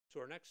So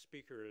our next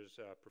speaker is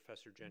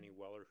Professor Jenny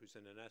Weller, who's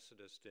an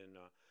anesthetist in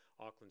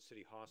Auckland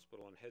City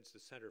Hospital and heads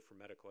the Center for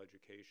Medical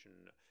Education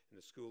in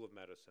the School of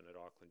Medicine at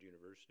Auckland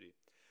University.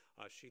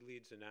 She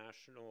leads a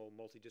national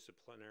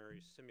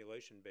multidisciplinary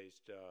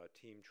simulation-based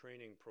team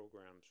training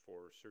programs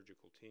for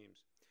surgical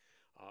teams.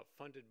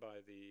 Funded by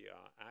the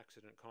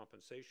Accident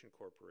Compensation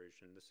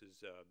Corporation, this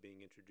is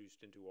being introduced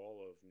into all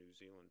of New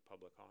Zealand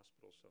public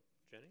hospitals. So,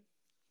 Jenny?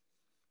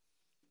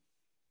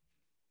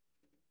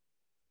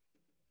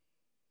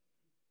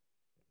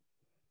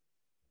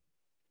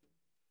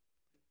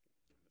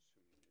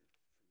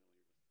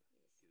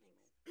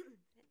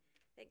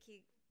 Thank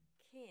you,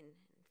 Ken,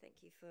 and thank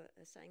you for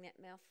saying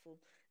that mouthful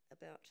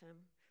about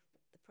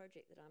the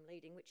project that I'm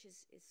leading, which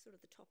is sort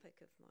of the topic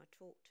of my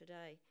talk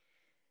today.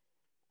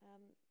 I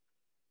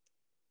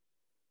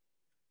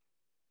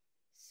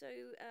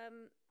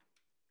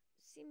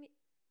think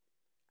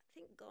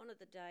gone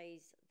are the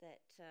days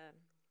that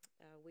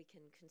we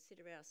can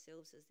consider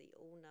ourselves as the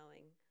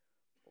all-knowing,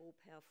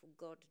 all-powerful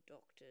God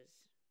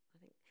doctors.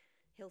 I think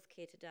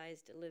healthcare today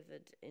is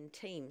delivered in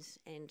teams,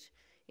 and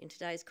in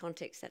today's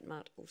context that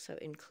might also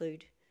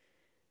include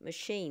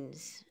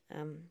machines.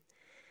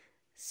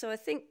 So I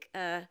think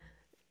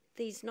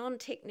these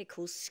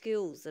non-technical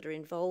skills that are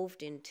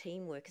involved in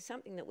teamwork are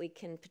something that we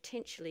can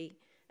potentially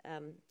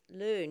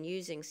learn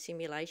using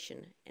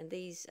simulation, and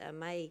these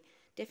may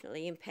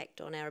definitely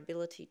impact on our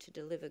ability to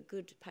deliver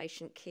good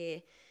patient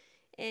care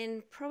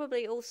and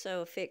probably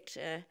also affect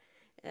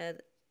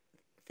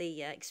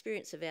the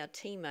experience of our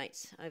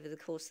teammates over the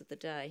course of the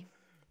day.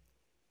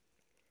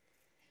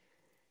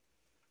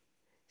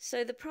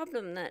 So the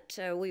problem that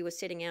we were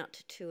setting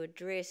out to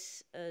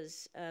address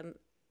is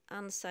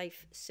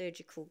unsafe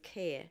surgical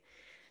care.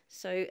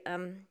 So,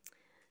 and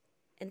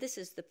this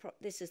is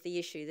the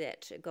issue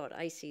that got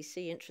ACC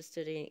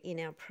interested in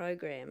our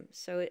program.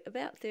 So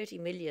about 30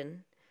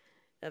 million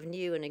of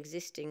new and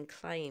existing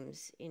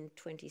claims in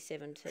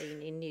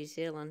 2017 in New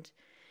Zealand,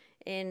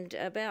 and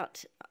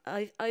about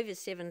over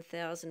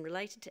 7,000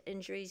 related to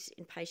injuries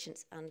in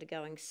patients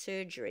undergoing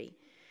surgery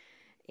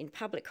in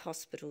public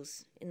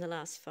hospitals in the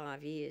last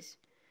 5 years.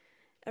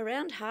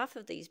 Around half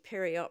of these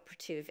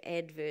perioperative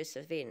adverse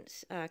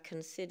events are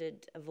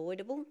considered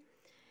avoidable,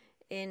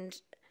 and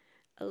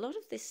a lot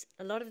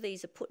of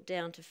these are put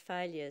down to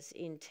failures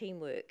in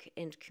teamwork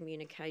and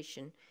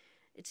communication.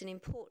 It's an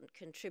important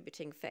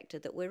contributing factor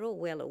that we're all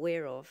well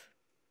aware of.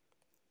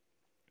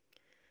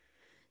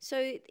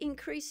 So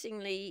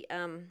increasingly,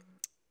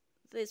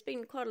 there's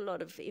been quite a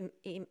lot of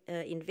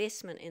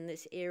investment in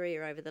this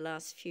area over the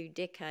last few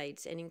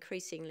decades, and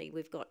increasingly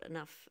we've got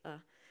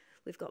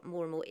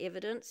more and more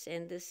evidence,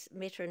 and this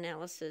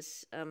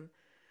meta-analysis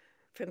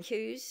from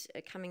Hughes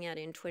coming out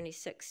in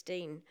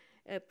 2016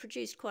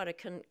 produced quite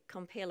a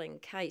compelling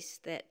case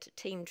that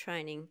team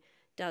training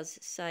does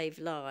save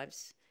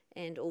lives,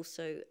 and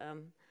also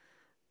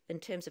in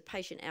terms of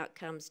patient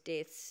outcomes,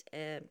 deaths,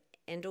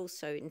 and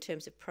also in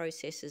terms of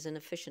processes and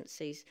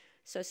efficiencies.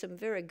 So some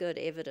very good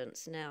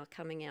evidence now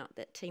coming out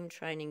that team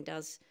training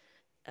does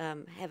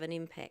have an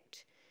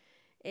impact.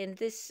 And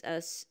this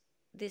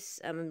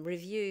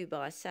review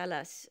by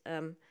Salas,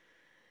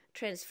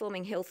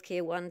 Transforming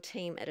Healthcare One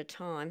Team at a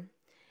Time,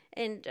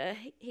 and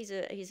he's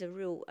a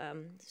real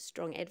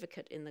strong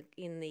advocate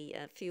in the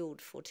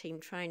field for team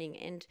training,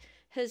 and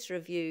his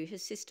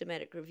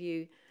systematic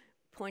review,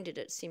 pointed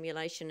at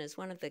simulation as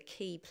one of the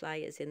key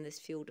players in this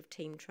field of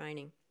team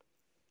training.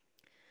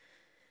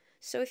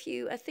 So if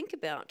you think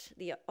about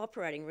the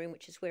operating room,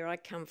 which is where I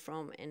come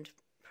from, and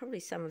probably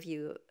some of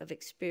you have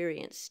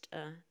experienced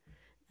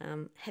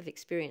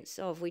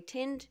of, we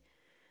tend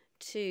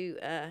to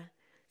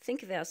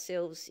think of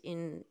ourselves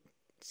in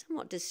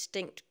somewhat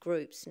distinct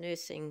groups: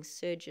 nursing,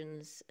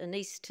 surgeons,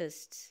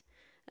 anaesthetists.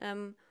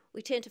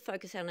 We tend to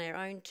focus on our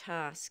own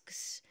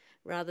tasks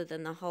rather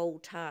than the whole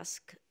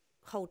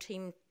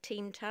team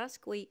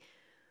task. We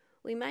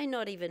may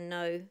not even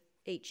know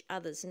each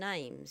other's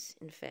names,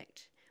 in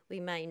fact. We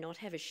may not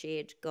have a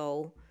shared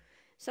goal.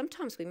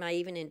 Sometimes we may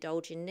even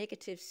indulge in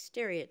negative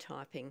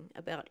stereotyping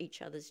about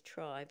each other's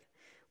tribe,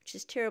 which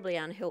is terribly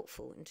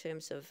unhelpful in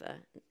terms of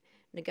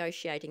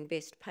negotiating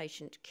best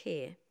patient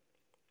care.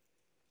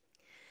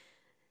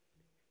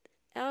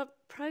 Our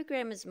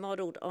program is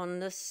modelled on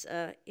this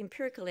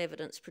empirical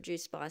evidence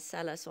produced by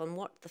Salas on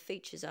what the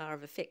features are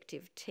of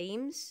effective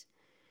teams.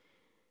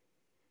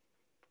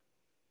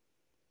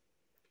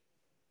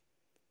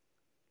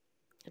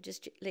 I'll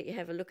just let you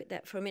have a look at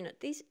that for a minute.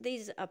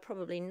 These are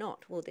probably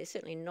not, well, they're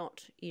certainly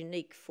not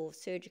unique for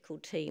surgical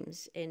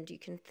teams, and you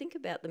can think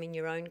about them in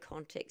your own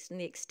context and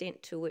the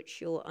extent to which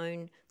your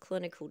own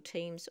clinical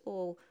teams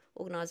or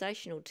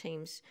organisational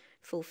teams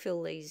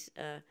fulfil these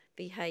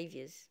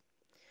behaviours.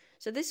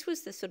 So this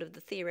was the sort of the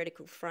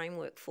theoretical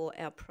framework for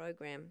our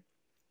program.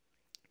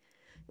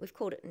 We've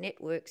called it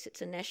Networks.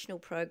 It's a national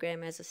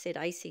program, as I said,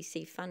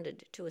 ACC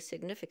funded to a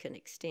significant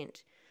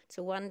extent. It's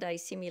a one-day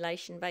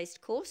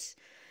simulation-based course.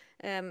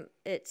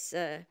 It's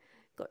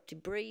got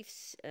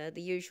debriefs,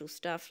 the usual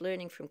stuff,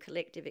 learning from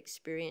collective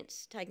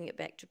experience, taking it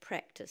back to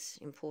practice,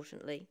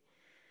 importantly.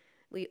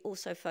 We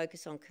also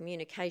focus on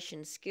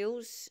communication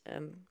skills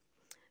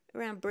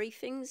around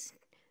briefings,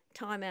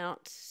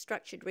 timeout,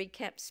 structured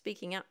recaps,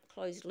 speaking up,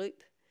 closed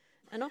loop.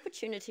 An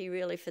opportunity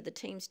really for the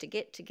teams to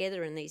get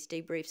together in these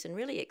debriefs and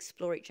really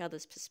explore each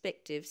other's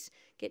perspectives,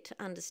 get to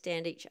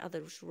understand each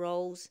other's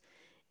roles,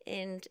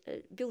 and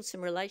build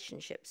some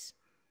relationships.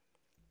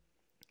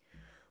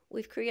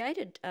 We've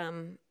created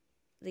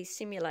these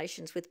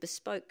simulations with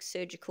bespoke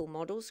surgical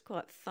models,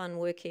 quite fun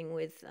working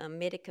with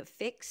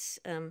Medicafx,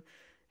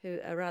 who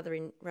are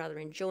rather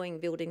enjoying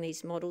building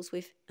these models.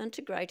 We've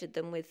integrated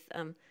them with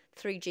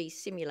 3G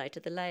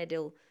simulator, the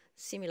Laerdal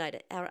simulator.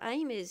 Our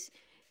aim is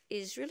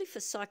really for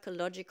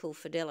psychological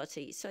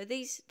fidelity. So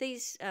these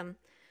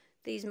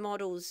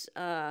models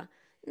are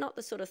not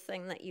the sort of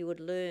thing that you would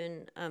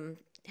learn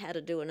how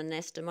to do an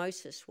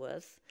anastomosis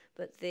with,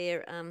 but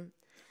they're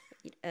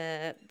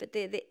there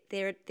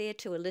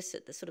to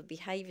elicit the sort of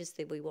behaviours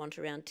that we want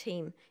around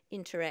team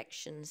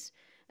interactions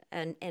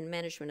and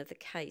management of the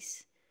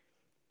case.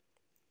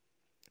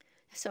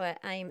 So our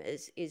aim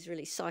is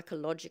really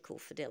psychological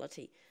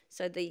fidelity.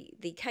 So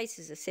the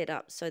cases are set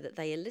up so that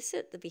they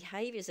elicit the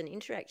behaviours and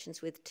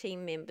interactions with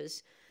team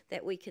members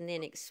that we can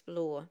then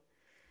explore.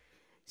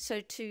 So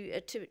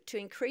to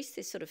increase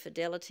this sort of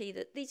fidelity,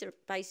 that these are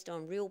based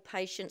on real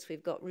patients.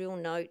 We've got real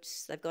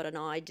notes. They've got an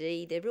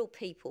ID. They're real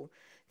people.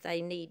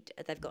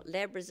 They've got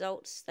lab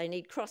results. They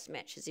need cross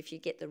matches. If you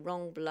get the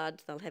wrong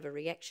blood, they'll have a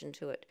reaction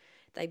to it.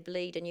 They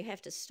bleed, and you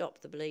have to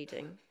stop the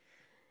bleeding.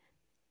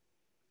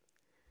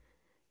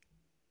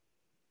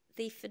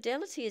 The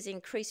fidelity is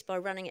increased by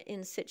running it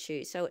in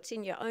situ, so it's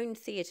in your own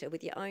theatre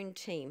with your own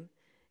team,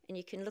 and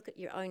you can look at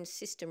your own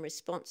system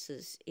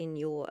responses in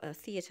your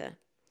theatre.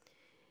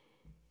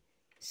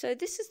 So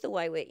this is the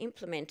way we're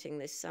implementing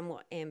this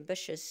somewhat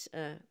ambitious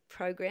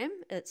program.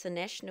 It's a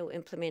national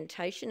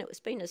implementation.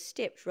 It's been a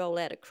stepped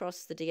rollout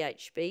across the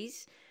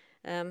DHBs.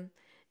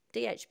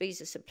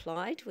 DHBs are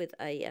supplied with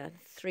a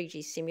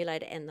 3G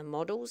simulator and the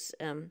models,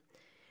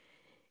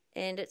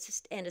 and a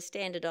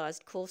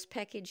standardised course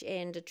package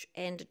and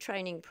a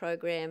training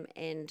program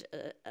and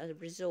a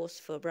resource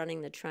for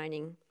running the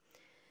training.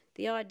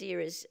 The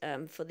idea is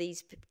for the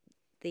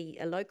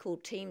local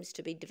teams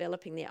to be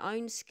developing their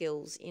own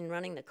skills in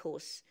running the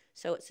course.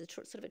 So it's a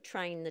sort of a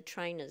train the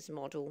trainers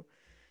model.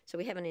 So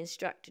we have an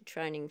instructor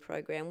training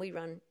program.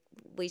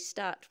 We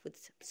start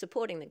with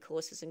supporting the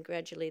courses, and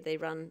gradually they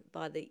run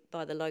by the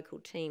local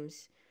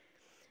teams.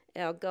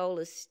 Our goal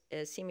is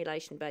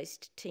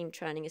simulation-based team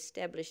training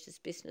established as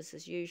business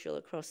as usual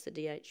across the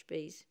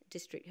DHBs,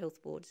 district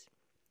health boards.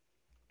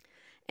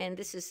 And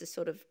this is the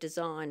sort of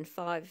design,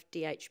 5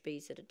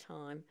 DHBs at a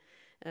time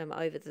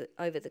over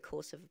the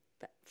course of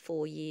about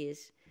 4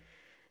 years.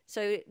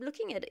 So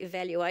looking at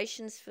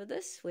evaluations for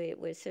this,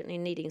 we're certainly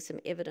needing some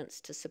evidence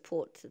to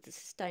support the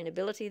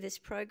sustainability of this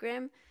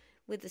program.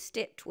 With the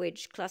stepped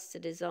wedge cluster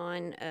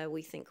design,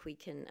 we think we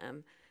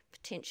can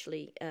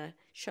potentially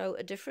show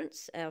a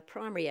difference. Our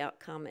primary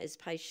outcome is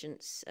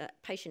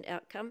patient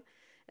outcome,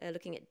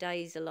 looking at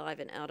days alive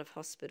and out of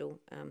hospital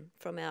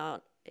from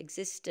our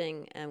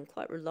existing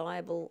quite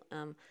reliable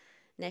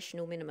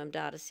national minimum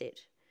data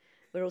set.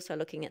 We're also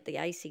looking at the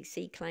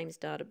ACC claims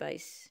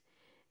database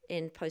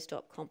and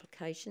post-op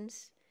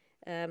complications.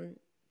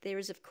 There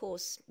is, of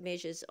course,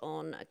 measures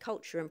on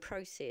culture and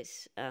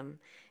process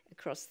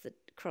across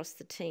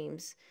the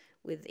teams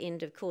with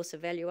end-of-course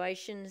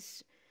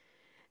evaluations.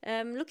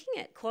 Looking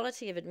at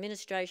quality of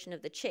administration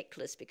of the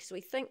checklist, because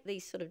we think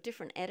these sort of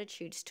different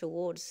attitudes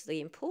towards the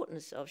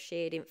importance of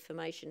shared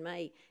information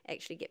may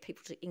actually get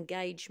people to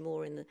engage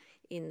more in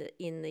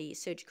the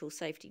surgical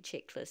safety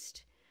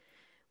checklist.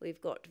 We've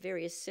got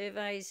various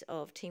surveys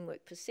of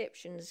teamwork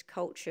perceptions,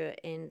 culture,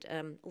 and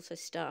also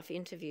staff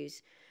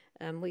interviews.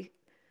 I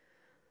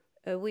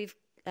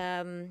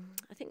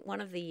think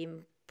one of the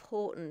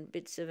important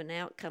bits of an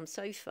outcome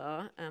so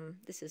far,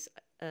 this is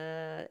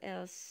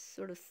our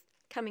sort of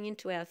coming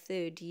into our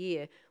 3rd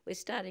year. We're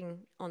starting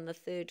on the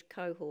 3rd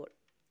cohort,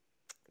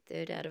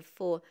 3rd out of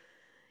 4.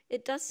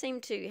 It does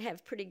seem to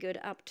have pretty good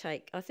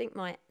uptake. I think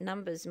my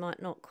numbers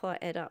might not quite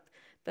add up,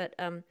 but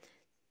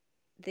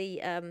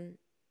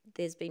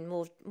there's been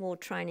more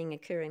training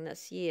occurring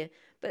this year.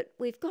 But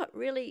we've got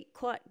really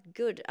quite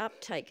good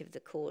uptake of the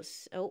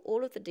course.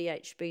 All of the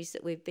DHBs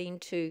that we've been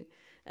to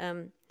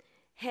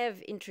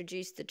have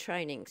introduced the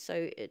training,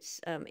 so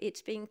it's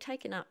being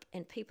taken up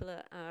and people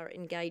are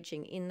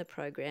engaging in the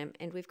program,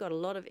 and we've got a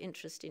lot of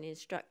interest in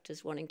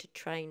instructors wanting to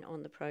train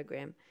on the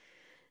program.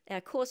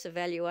 Our course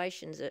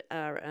evaluations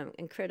are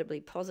incredibly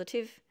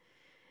positive,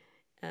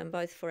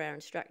 both for our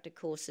instructor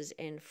courses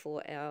and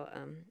for our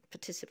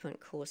participant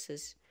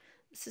courses.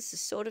 This is the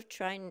sort of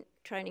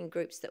training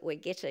groups that we're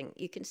getting.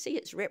 You can see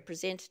it's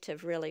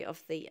representative really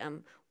of the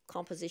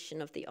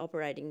composition of the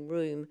operating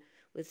room,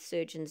 with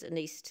surgeons,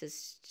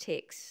 anaesthetists,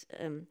 techs,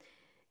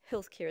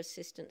 healthcare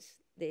assistants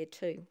there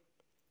too.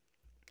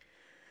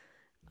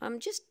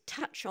 Just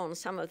touch on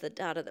some of the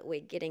data that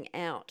we're getting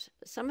out.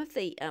 Some of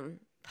the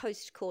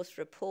post-course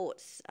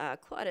reports are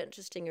quite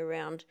interesting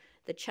around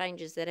the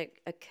changes that are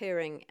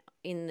occurring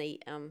in the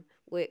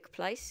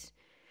workplace.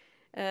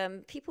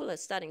 People are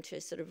starting to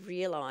sort of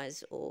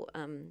realise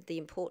the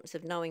importance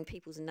of knowing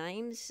people's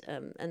names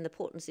and the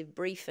importance of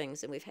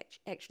briefings, and we've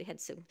actually had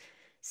some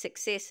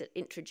success at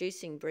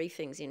introducing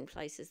briefings in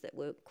places that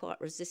were quite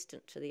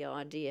resistant to the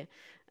idea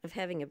of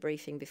having a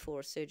briefing before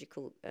a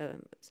surgical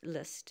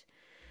list.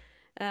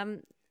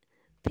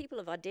 People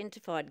have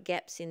identified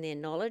gaps in their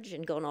knowledge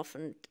and gone off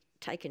and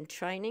taken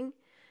training.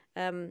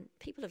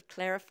 People have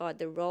clarified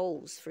the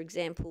roles. For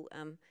example,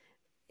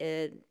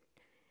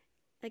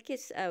 I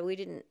guess we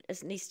didn't,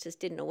 as anaesthetists,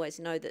 didn't always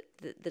know that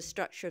the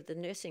structure of the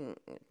nursing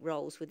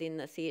roles within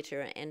the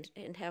theatre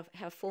and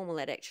how formal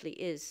that actually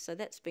is. So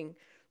that's been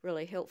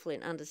really helpful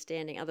in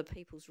understanding other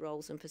people's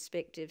roles and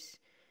perspectives.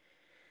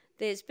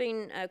 There's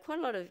been quite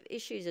a lot of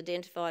issues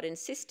identified in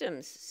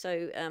systems.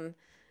 So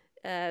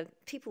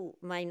people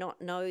may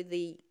not know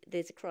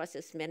there's a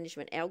crisis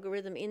management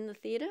algorithm in the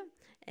theatre,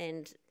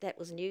 and that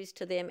was news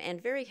to them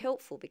and very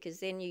helpful, because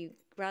then you,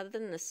 rather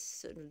than this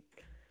sort of,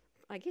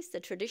 I guess the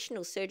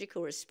traditional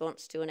surgical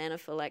response to an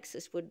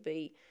anaphylaxis would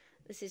be,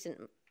 this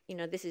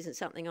isn't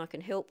something I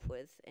can help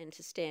with, and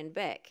to stand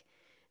back.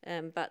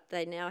 But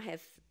they now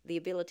have the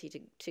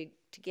ability to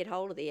get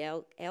hold of the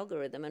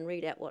algorithm and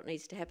read out what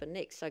needs to happen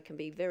next, so can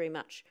be very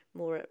much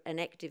more an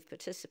active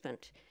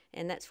participant,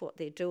 and that's what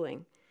they're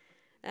doing.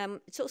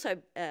 It's also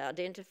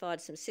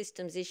identified some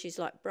systems issues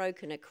like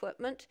broken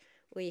equipment.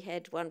 We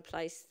had one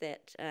place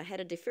that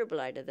had a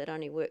defibrillator that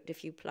only worked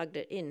if you plugged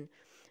it in,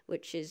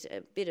 which is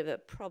a bit of a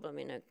problem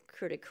in a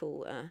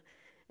critical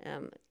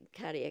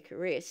cardiac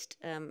arrest.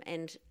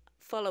 And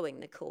following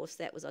the course,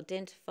 that was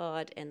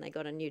identified and they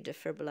got a new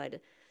defibrillator.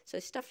 So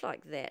stuff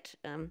like that.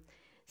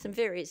 Some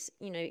various,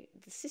 the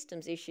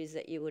systems issues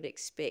that you would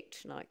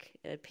expect, like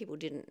people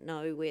didn't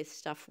know where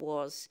stuff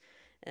was,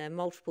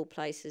 multiple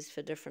places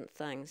for different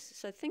things.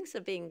 So things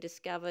are being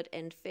discovered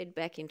and fed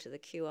back into the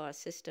QI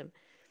system.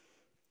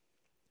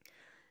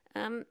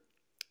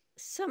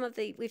 Some of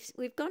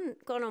we've gone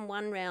on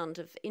one round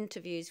of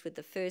interviews with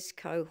the first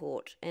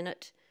cohort, and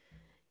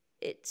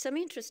it's some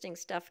interesting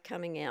stuff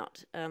coming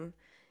out.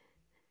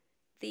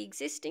 The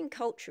existing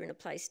culture in a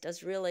place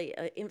does really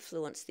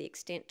influence the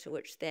extent to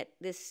which that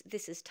this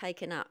is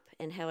taken up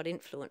and how it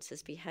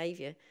influences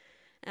behaviour.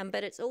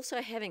 But it's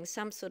also having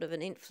some sort of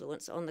an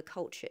influence on the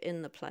culture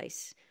in the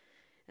place.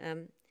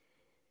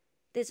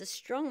 There's a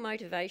strong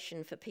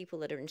motivation for people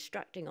that are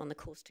instructing on the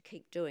course to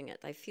keep doing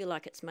it. They feel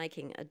like it's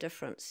making a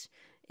difference,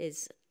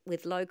 is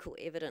with local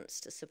evidence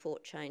to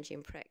support change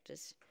in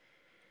practice.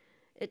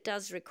 It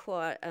does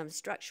require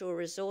structural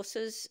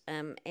resources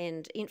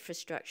and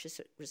infrastructure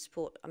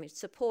support.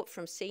 Support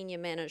from senior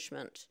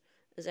management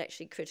is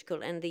actually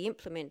critical, and the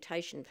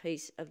implementation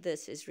piece of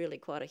this is really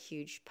quite a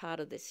huge part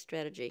of this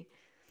strategy.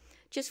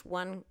 Just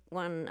one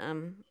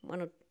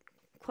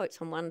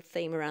quotes on one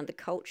theme around the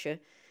culture.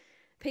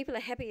 People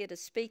are happier to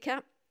speak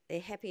up. They're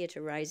happier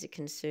to raise a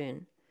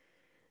concern.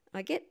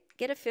 I get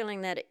a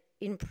feeling that it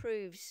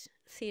improves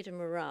theatre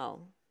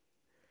morale.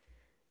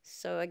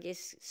 So I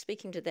guess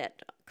speaking to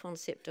that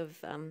concept of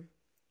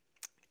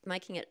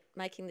making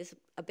this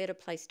a better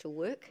place to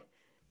work,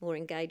 more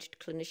engaged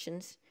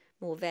clinicians,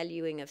 more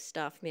valuing of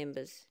staff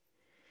members.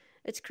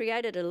 It's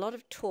created a lot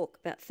of talk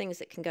about things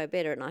that can go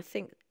better, and I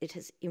think it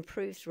has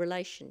improved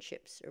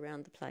relationships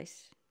around the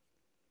place.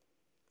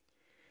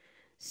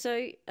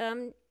 So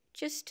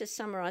just to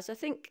summarise, I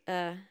think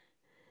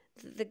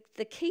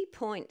the key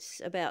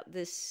points about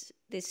this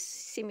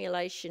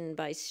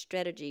simulation-based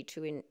strategy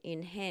to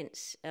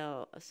enhance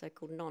our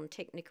so-called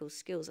non-technical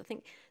skills, I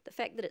think the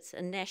fact that it's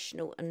a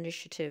national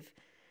initiative,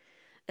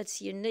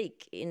 it's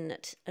unique in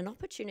that an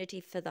opportunity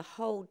for the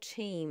whole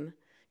team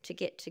to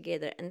get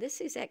together. And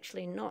this is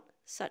actually not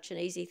such an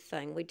easy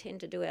thing. We tend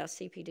to do our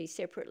CPD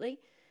separately,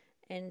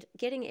 and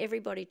getting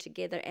everybody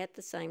together at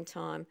the same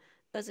time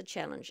is a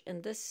challenge.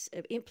 And this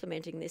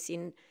implementing this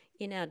in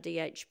our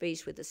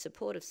DHBs with the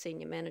support of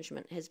senior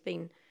management has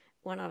been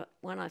one of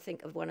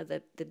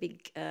the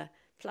big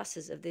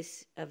pluses of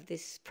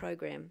this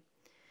program.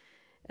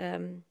 I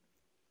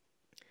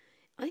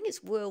think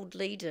it's world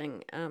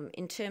leading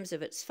in terms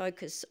of its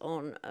focus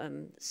on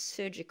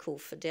surgical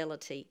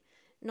fidelity.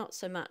 Not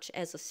so much,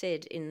 as I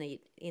said, in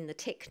the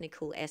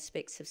technical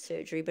aspects of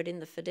surgery, but in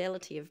the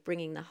fidelity of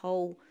bringing the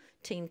whole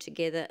team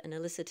together and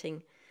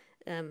eliciting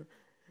the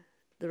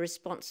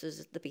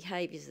responses, the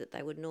behaviours that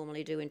they would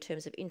normally do in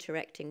terms of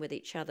interacting with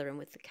each other and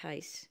with the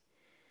case.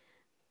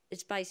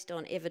 It's based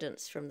on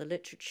evidence from the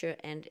literature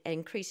and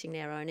increasing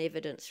our own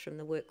evidence from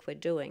the work we're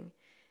doing.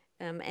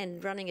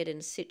 And running it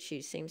in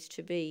situ seems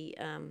to be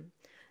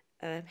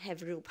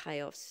have real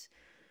payoffs.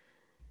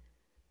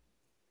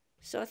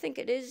 So I think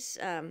it is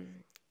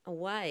a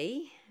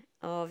way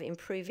of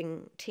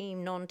improving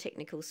team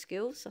non-technical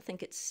skills. I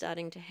think it's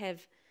starting to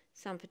have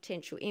some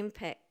potential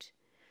impact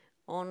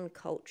on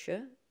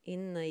culture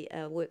in the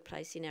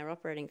workplace in our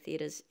operating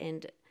theatres,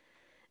 and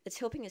it's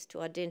helping us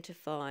to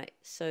identify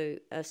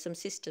some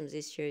systems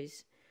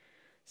issues.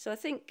 So I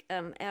think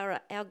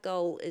our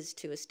goal is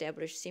to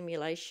establish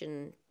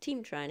simulation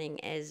team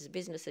training as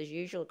business as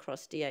usual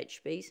across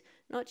DHBs,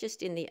 not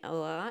just in the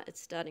OR.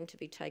 It's starting to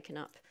be taken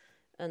up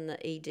in the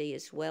ED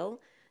as well,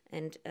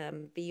 and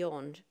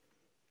beyond.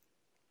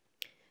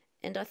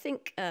 And I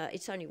think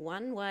it's only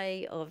one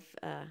way of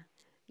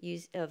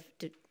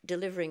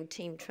delivering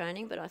team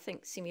training, but I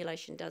think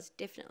simulation does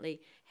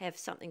definitely have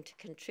something to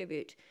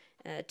contribute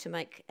to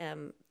make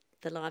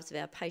the lives of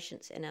our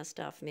patients and our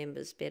staff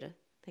members better.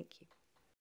 Thank you.